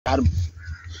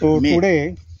So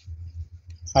today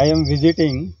I am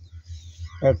visiting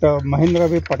at Mahendra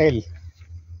V. Patel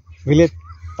village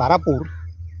Tarapur,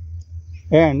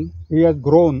 and he has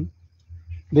grown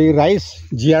the rice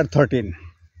GR-13.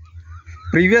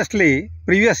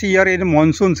 Previous year in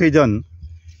monsoon season,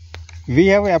 we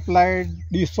have applied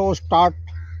Desostart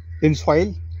in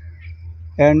soil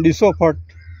and Desofert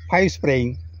 5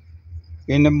 spraying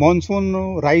in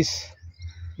monsoon rice,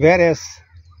 whereas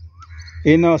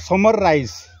in summer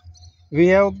rice we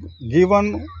have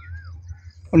given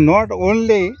not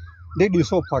only the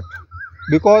Desofert,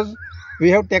 because we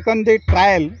have taken the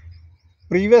trial.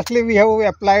 Previously we have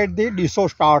applied the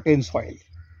Desostart in soil.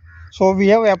 So we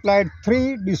have applied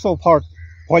 3 Desofert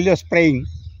foliar spraying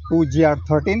to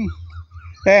GR-13,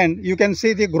 and you can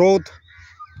see the growth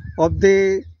of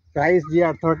the rice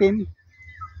GR-13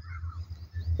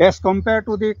 as compared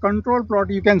to the control plot.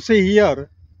 You can see here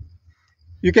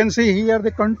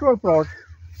the control plot.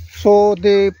 So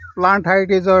the plant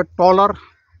height is taller,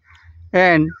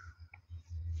 and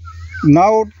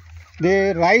now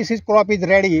the rice crop is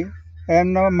ready,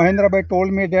 and Mahendra Bhai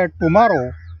told me that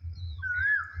tomorrow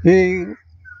he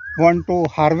want to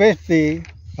harvest the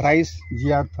rice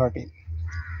GR-13.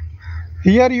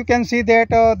 Here you can see that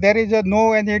there is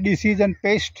no any disease and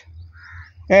pest,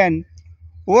 and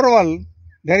overall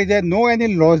there is no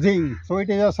any lodging. So it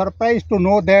is a surprise to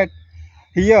know that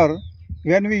here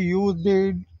when we use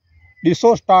the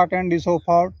Desostart and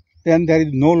Desofert, then there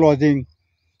is no lodging.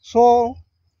 So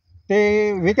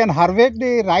we can harvest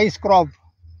the rice crop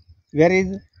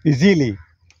very easily.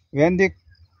 When the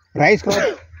rice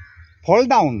crop fall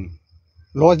down,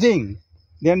 lodging,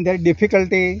 then there is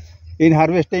difficulty in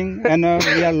harvesting, and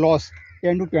we are lost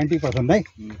 10 to 20%, right?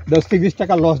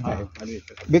 10-20% loss there.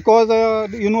 Because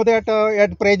you know that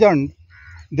at present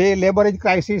the laborage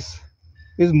crisis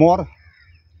is more.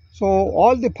 So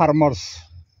all the farmers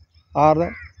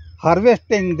are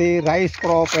harvesting the rice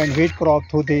crop and wheat crop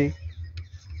through the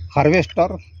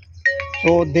harvester.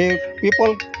 So the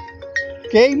people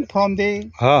came from the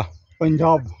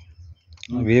Punjab,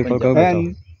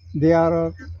 and they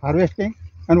are harvesting.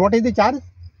 And what is the charge?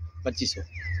 2500.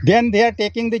 Then they are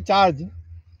taking the charge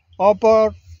of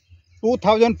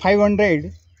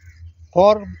 2,500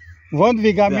 for 1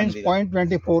 vigha, means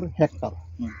 0.24 hectare.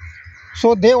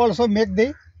 So they also make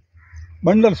the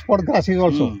bundles for grasses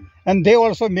also, and they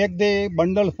also make the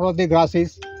bundles for the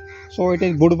grasses. So it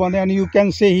is good one. And you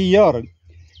can see here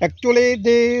actually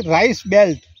the rice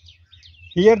belt,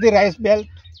 here the rice belt,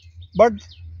 but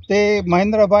the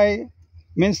Mahendra Bhai,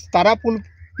 means Tarapur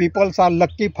peoples are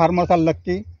lucky, farmers are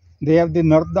lucky. They have the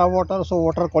Narda water, so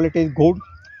water quality is good.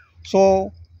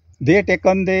 So they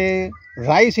taken the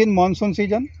rice in monsoon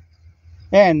season,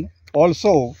 and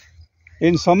also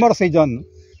in summer season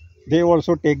they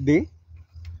also take the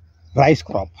rice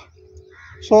crop.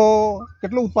 So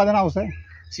કેટલું ઉત્પાદન આવશે?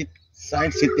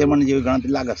 60-70 મણ જેવી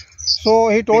ગણતરી લાગે છે. So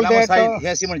he told that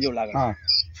 80 મણ જેવું લાગે.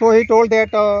 So he told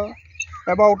that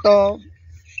about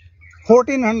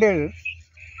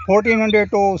 1400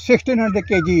 to 1600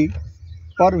 kg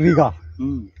per vigha.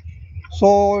 So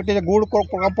it is a good crop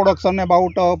production.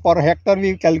 About per hectare we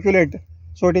calculate,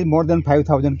 so it is more than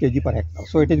 5000 kg per hectare.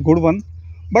 So it is good one.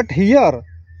 But here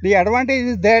the advantage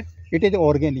is that it is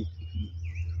organic.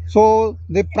 So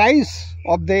the price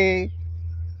of the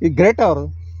is greater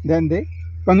than the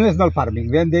conventional farming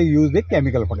when they use the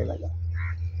chemical fertilizer.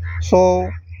 So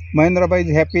Mahendra Bhai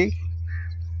is happy,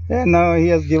 and he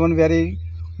has given very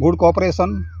good cooperation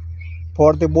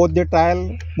for both the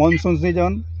trial monsoon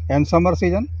season and summer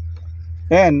season.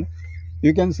 And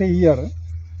you can see here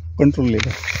control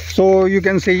level. So you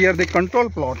can see here the control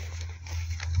plot.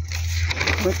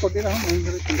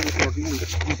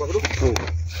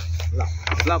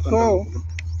 So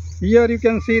here you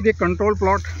can see the control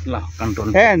plot,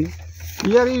 and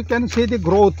here you can see the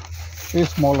growth is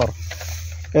smaller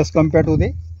as compared to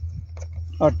the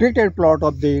treated plot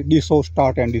of the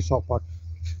Desostart and Desofert,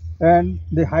 and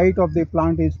the height of the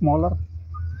plant is smaller.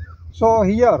 So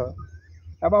here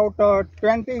about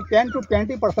 10 to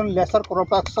 20% lesser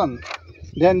production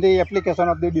than the application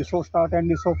of the Desostart and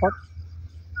Desofert.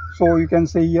 So you can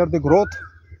see here the growth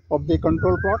of the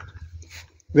control plot,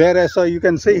 whereas you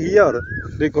can see here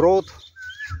the growth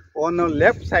on the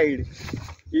left side.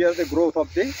 Here the growth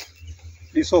of the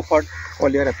Desofert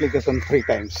foliar application 3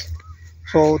 times.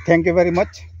 So thank you very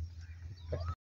much.